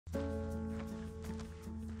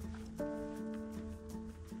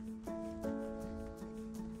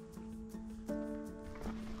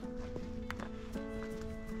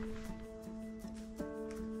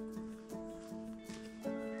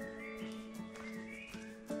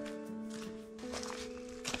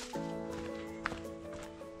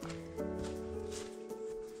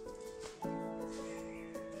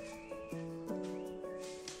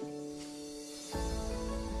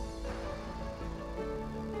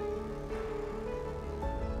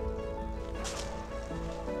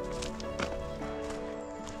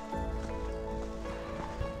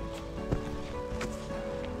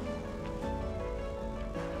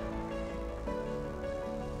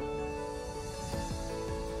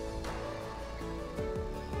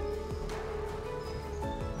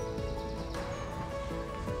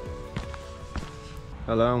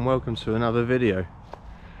Hello and welcome to another video.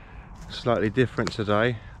 Slightly different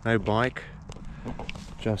today, no bike,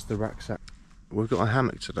 just the rucksack. We've got a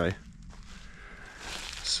hammock today,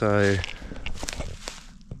 so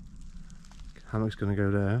hammock's going to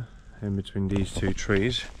go there in between these two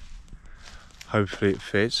trees. Hopefully it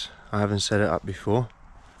fits. I haven't set it up before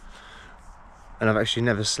and I've actually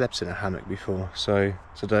never slept in a hammock before, so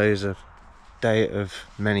today is a day of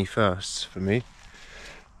many firsts for me.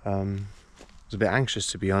 I was a bit anxious,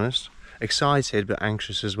 to be honest. Excited but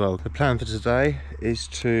anxious as well. The plan for today is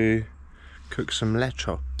to cook some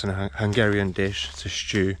lecho. It's a Hungarian dish to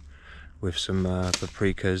stew with some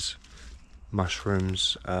paprikas,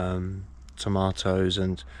 mushrooms, tomatoes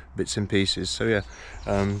and bits and pieces. So yeah,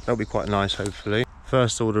 that'll be quite nice hopefully.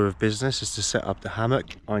 First order of business is to set up the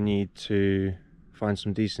hammock. I need to find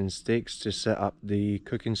some decent sticks to set up the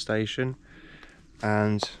cooking station,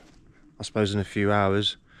 and I suppose in a few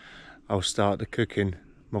hours I'll start the cooking.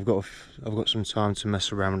 I've got some time to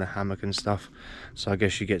mess around with the hammock and stuff, so I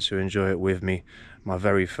guess you get to enjoy it with me. My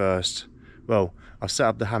very first, well, I've set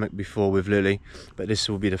up the hammock before with Lily, but this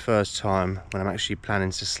will be the first time when I'm actually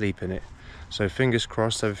planning to sleep in it. So fingers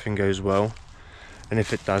crossed everything goes well, and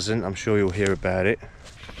if it doesn't, I'm sure you'll hear about it.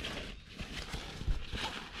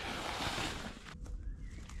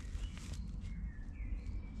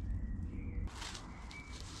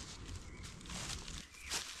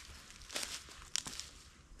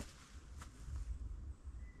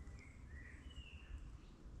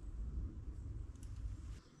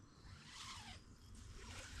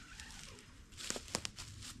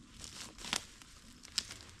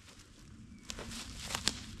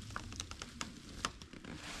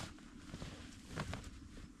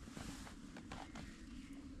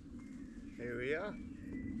 Here we are.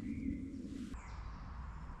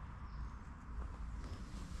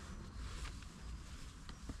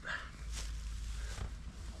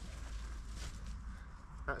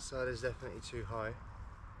 That side is definitely too high,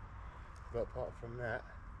 but apart from that,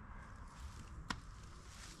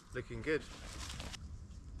 looking good.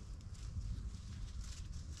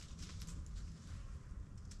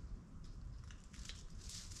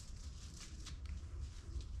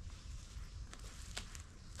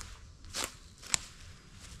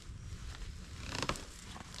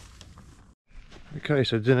 Okay,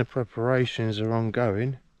 so dinner preparations are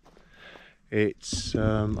ongoing. It's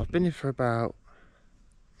I've been here for about,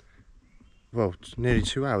 well, nearly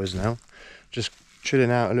 2 hours now, just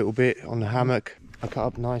chilling out a little bit on the hammock. I cut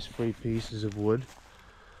up nice 3 pieces of wood,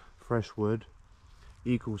 fresh wood,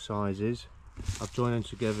 equal sizes. I've joined them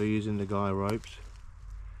together using the guy ropes,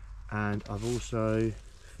 and I've also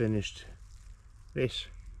finished this.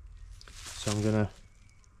 So I'm gonna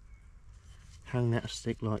hang that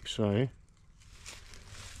stick like so,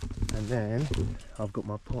 and then I've got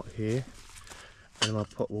my pot here, and my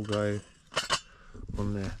pot will go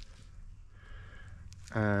on there.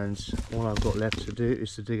 And all I've got left to do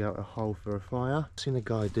is to dig out a hole for a fire. I've seen a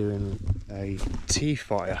guy doing a tea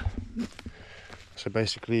fire. So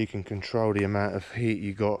basically you can control the amount of heat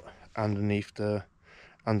you got underneath the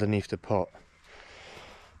pot.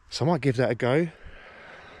 So I might give that a go.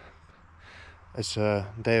 It's a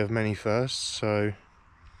day of many firsts, so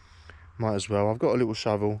might as well. I've got a little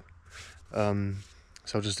shovel, so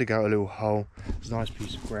I'll just dig out a little hole. There's a nice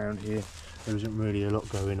piece of ground here. There isn't really a lot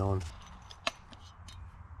going on.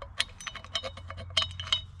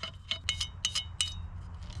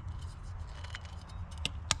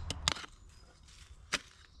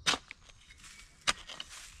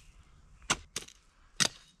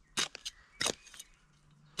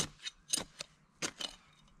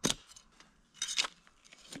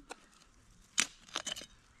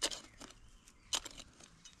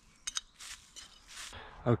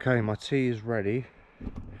 Okay, my tea is ready.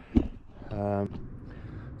 So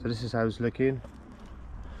this is how it's looking.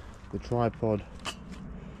 The tripod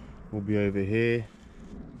will be over here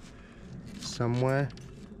somewhere,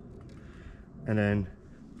 and then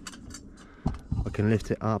I can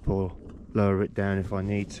lift it up or lower it down if I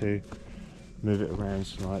need to, move it around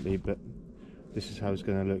slightly, but this is how it's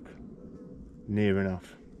going to look near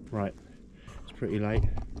enough. Right, it's pretty late,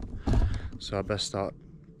 so I best start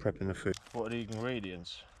prepping the food. What are the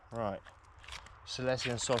ingredients? Right,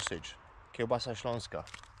 Silesian sausage, kiełbasa śląska,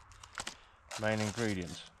 main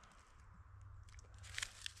ingredients.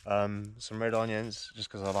 Some red onions,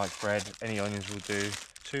 just because I like red, any onions will do.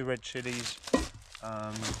 2 red chilies,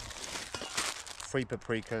 3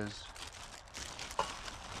 paprikas,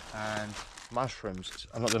 and mushrooms.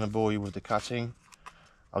 I'm not going to bore you with the cutting,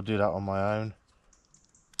 I'll do that on my own.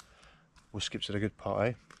 We'll skip to the good part,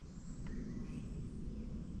 eh?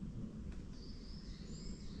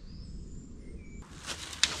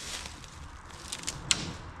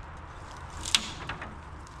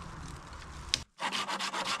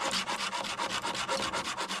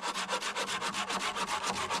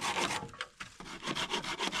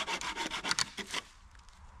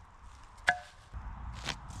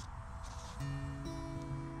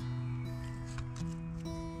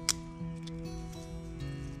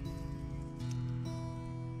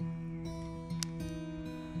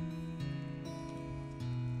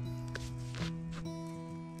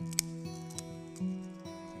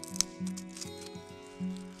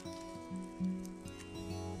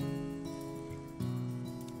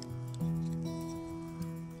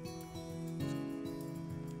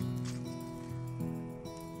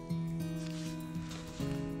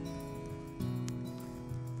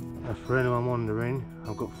 For anyone wondering,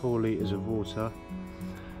 I've got 4 litres of water,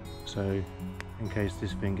 so in case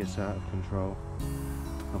this thing gets out of control,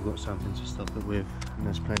 I've got something to stop it with, and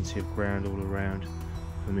there's plenty of ground all around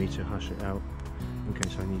for me to hush it out in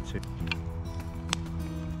case I need to.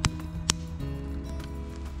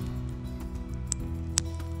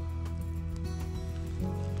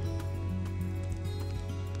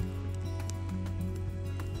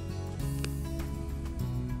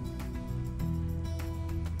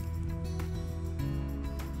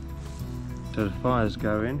 So the fire's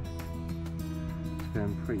going, it's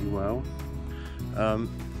going pretty well.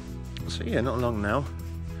 So yeah, not long now,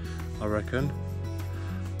 I reckon.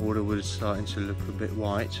 All the wood's starting to look a bit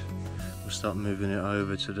white. We'll start moving it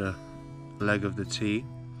over to the leg of the tea,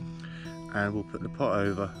 and we'll put the pot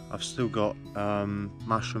over. I've still got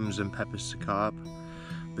mushrooms and peppers to cut up,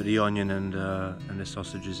 but the onion and the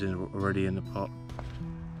sausage is already in the pot.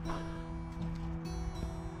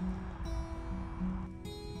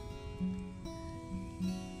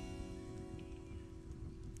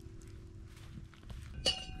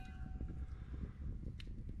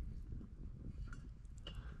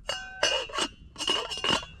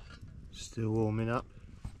 Still warming up,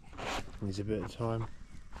 needs a bit of time.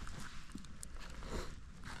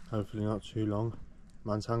 Hopefully not too long.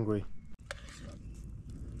 Man's hungry.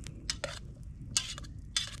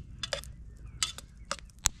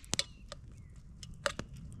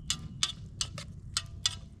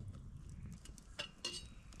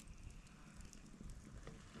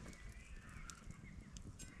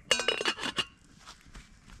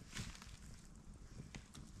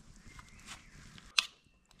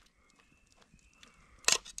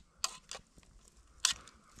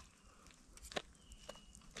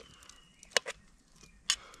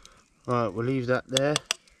 Right, we'll leave that there,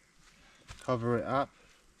 cover it up.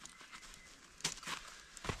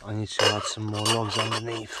 I need to add some more logs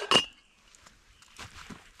underneath.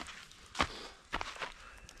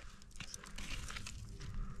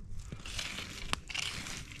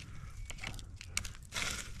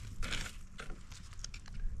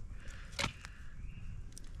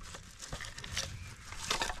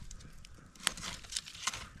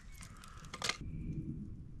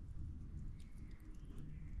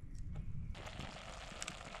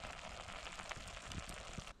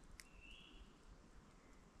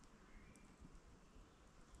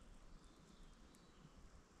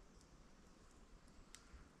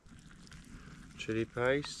 Chili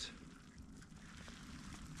paste,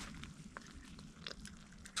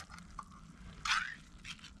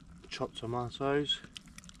 chopped tomatoes,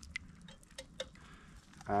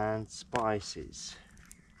 and spices.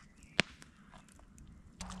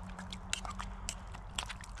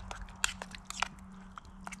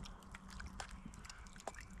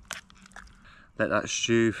 Let that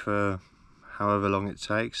stew for however long it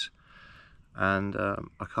takes, and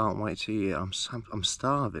I can't wait to eat it. I'm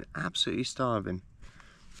starving, absolutely starving.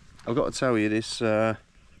 I've got to tell you, this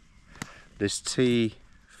this tea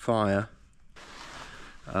fire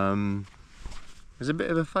is a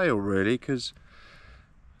bit of a fail really, because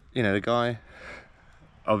you know, the guy,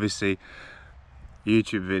 obviously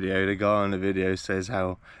YouTube video, the guy on the video says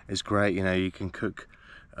how it's great, you know, you can cook,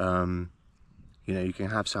 you know, you can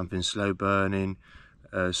have something slow burning,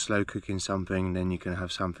 slow cooking something, then you can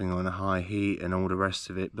have something on a high heat and all the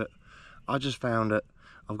rest of it. But I just found that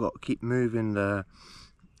I've got to keep moving the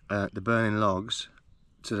burning logs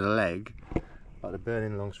to the leg, like the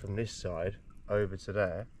burning logs from this side over to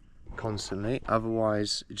there constantly,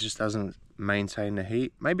 otherwise it just doesn't maintain the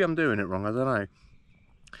heat. Maybe I'm doing it wrong, I don't know.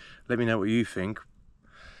 Let me know what you think,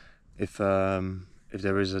 if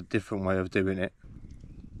there is a different way of doing it.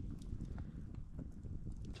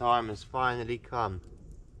 Time has finally come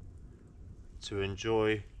to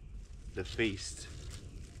enjoy the feast.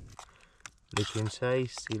 Looking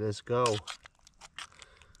tasty, let's go.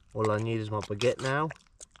 All I need is my baguette now,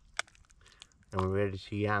 and we're ready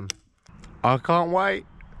to yam. I can't wait.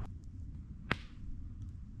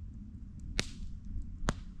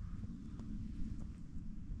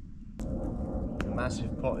 The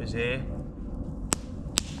massive pot is here,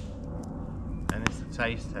 and it's the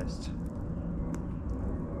taste test.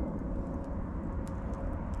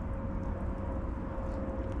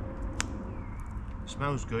 It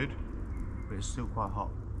smells good, but it's still quite hot.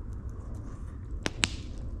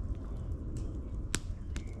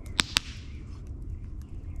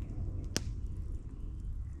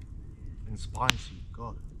 And spicy,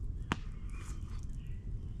 God.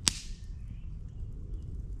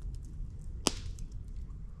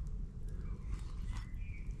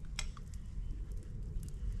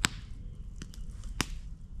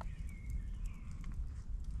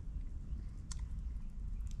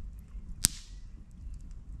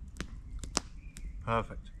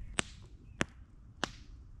 Perfect.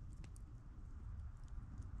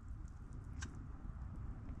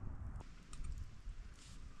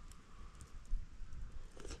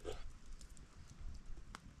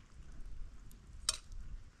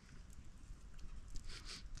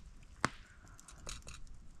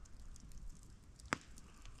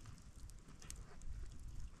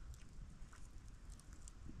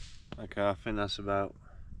 Okay, I think that's about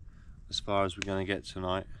as far as we're going to get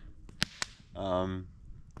tonight.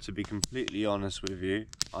 To be completely honest with you,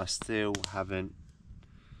 I still haven't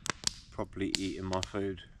properly eaten my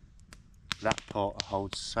food. That pot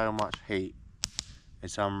holds so much heat,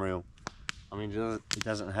 it's unreal. I mean, it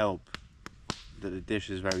doesn't help that the dish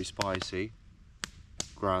is very spicy,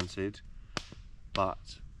 granted, but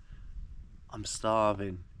I'm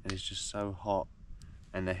starving and it's just so hot,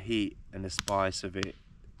 and the heat and the spice of it,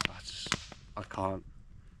 I can't.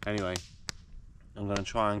 Anyway, I'm going to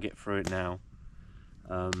try and get through it now.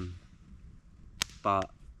 But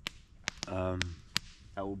that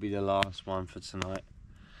will be the last one for tonight.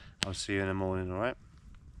 I'll see you in the morning, alright?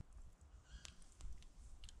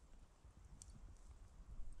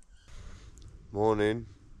 Morning.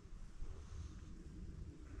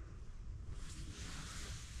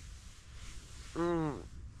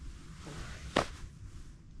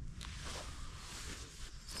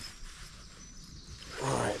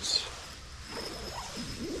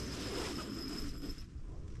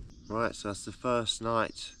 Right, so that's the first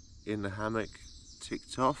night in the hammock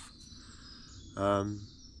ticked off.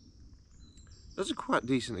 That's a quite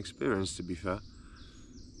decent experience, to be fair.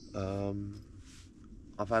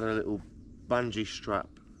 I've had a little bungee strap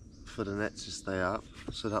for the net to stay up,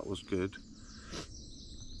 so that was good.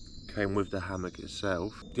 Came with the hammock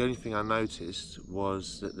itself. The only thing I noticed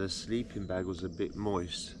was that the sleeping bag was a bit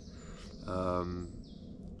moist on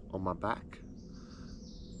my back.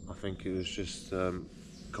 I think it was just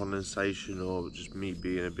condensation or just me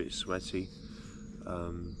being a bit sweaty,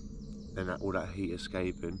 and all that heat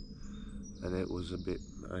escaping, and it was a bit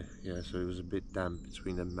yeah, so it was a bit damp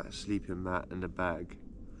between the sleeping mat and the bag.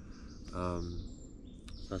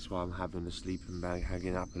 That's why I'm having the sleeping bag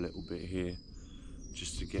hanging up a little bit here,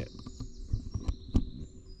 just to get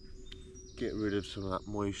rid of some of that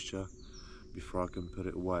moisture before I can put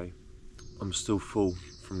it away. I'm still full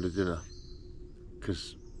from the dinner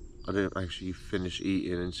because I didn't actually finish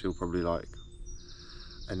eating until probably like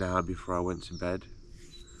an hour before I went to bed.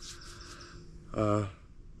 I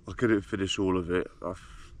couldn't finish all of it. I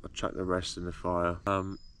chucked the rest in the fire.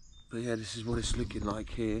 But yeah, this is what it's looking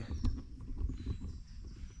like here.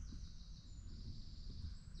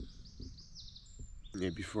 Yeah,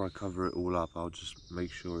 before I cover it all up, I'll just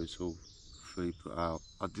make sure it's all fully put out.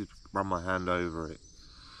 I did run my hand over it.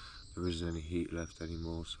 There isn't any heat left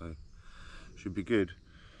anymore, so should be good.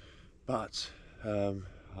 But I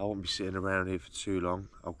won't be sitting around here for too long.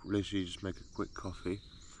 I'll literally just make a quick coffee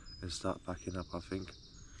and start packing up, I think.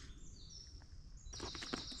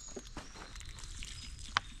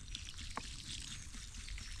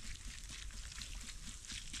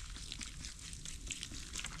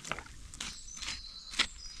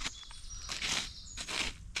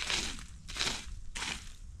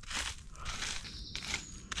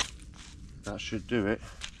 That should do it.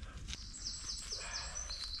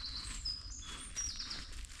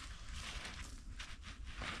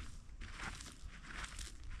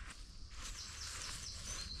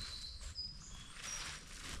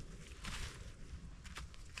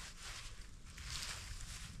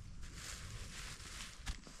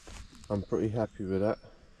 I'm pretty happy with that.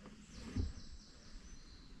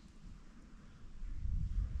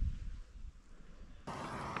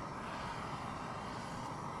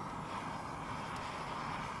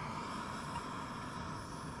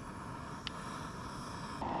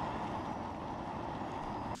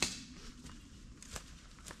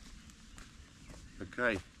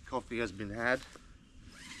 Okay, coffee has been had.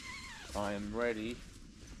 I am ready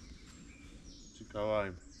to go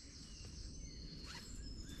home.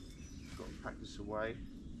 Got to pack this away.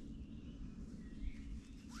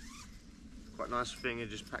 Quite nice thing, it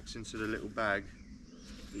just packs into the little bag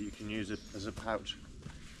that you can use it as a pouch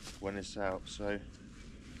when it's out, so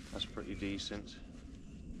that's pretty decent.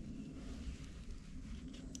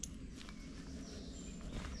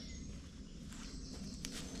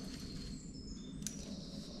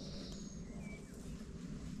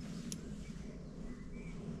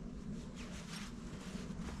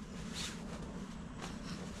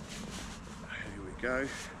 Here we go.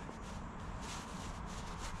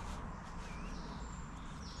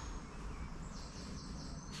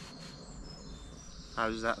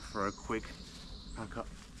 How's that for a quick pack up?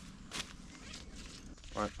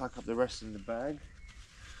 Right, pack up the rest in the bag.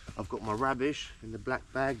 I've got my rubbish in the black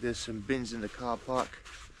bag. There's some bins in the car park,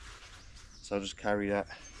 so I'll just carry that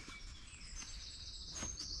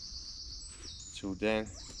till then,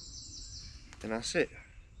 and that's it.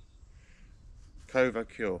 Cova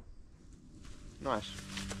Cure. Nice.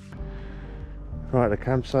 Right, the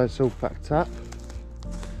campsite's all packed up.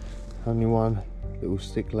 Only one little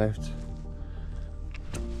stick left.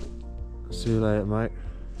 See you later, mate.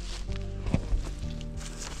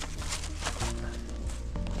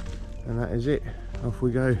 And that is it. Off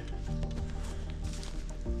we go.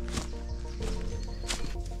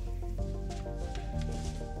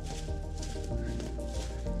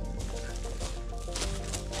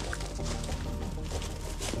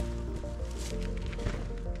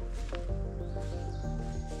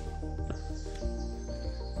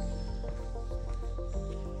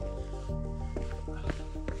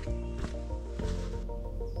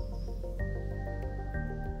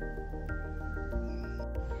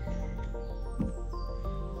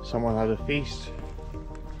 Someone had a feast,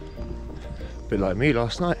 a bit like me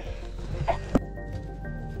last night.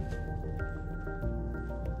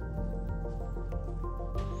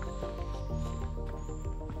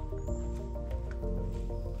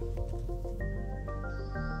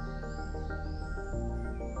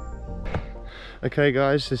 Okay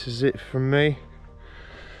guys, this is it from me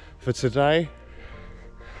for today.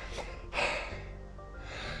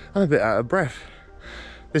 I'm a bit out of breath.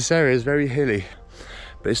 This area is very hilly,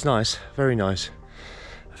 but it's nice, very nice.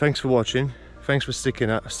 Thanks for watching. Thanks for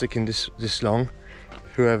sticking this long,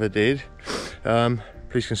 whoever did.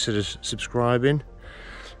 Please consider subscribing.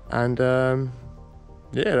 And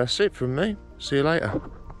yeah, that's it from me. See you later.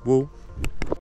 Wool.